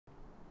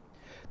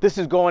This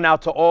is going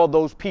out to all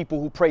those people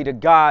who pray to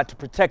God to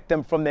protect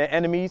them from their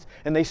enemies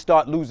and they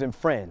start losing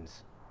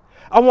friends.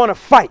 I want to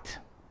fight.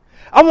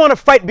 I want to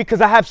fight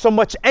because I have so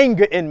much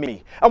anger in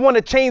me. I want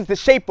to change the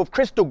shape of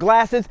crystal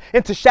glasses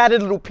into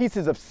shattered little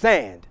pieces of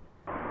sand.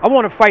 I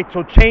want to fight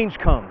so change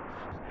comes.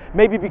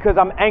 Maybe because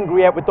I'm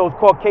angry at what those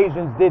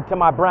Caucasians did to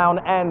my brown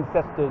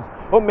ancestors.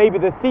 Or maybe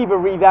the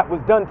thievery that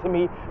was done to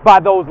me by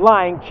those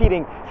lying,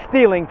 cheating,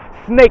 stealing,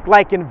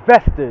 snake-like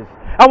investors.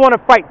 I want to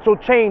fight so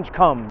change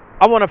comes.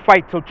 I want to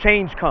fight so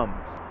change comes.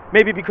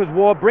 Maybe because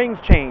war brings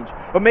change.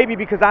 Or maybe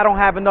because I don't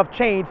have enough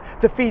change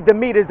to feed the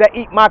meters that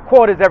eat my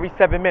quarters every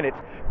 7 minutes.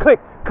 Click,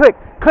 click,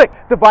 click.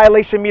 The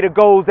violation meter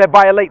goes that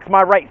violates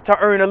my rights to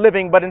earn a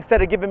living, but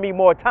instead of giving me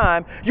more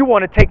time, you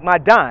want to take my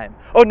dime.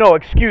 Oh no,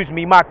 excuse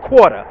me, my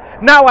quarter.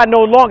 Now I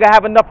no longer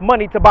have enough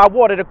money to buy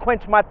water to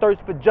quench my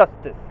thirst for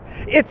justice.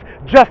 It's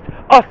just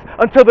us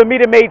until the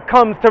meter maid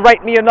comes to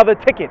write me another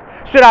ticket.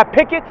 Should I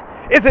pick it?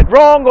 Is it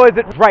wrong or is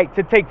it right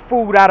to take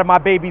food out of my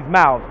baby's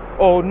mouth?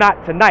 Oh,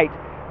 not tonight.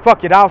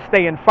 Fuck it, I'll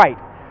stay and fight.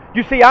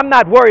 You see, I'm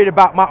not worried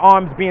about my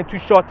arms being too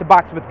short to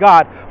box with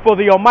God, for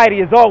the Almighty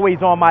is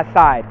always on my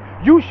side.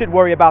 You should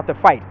worry about the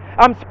fight.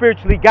 I'm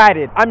spiritually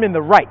guided. I'm in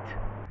the right.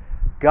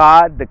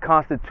 God, the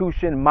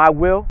Constitution, my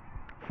will.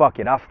 Fuck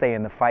it, I'll stay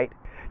in the fight.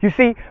 You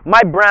see,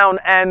 my brown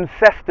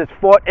ancestors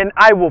fought and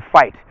I will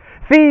fight.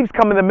 Thieves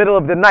come in the middle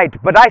of the night,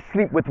 but I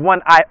sleep with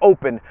one eye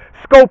open,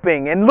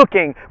 scoping and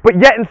looking, but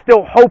yet and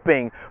still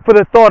hoping for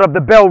the thought of the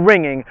bell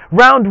ringing.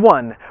 Round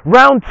 1,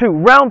 round 2,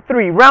 round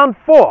 3, round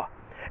 4.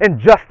 And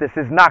justice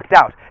is knocked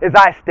out as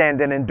I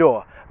stand and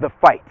endure the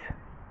fight.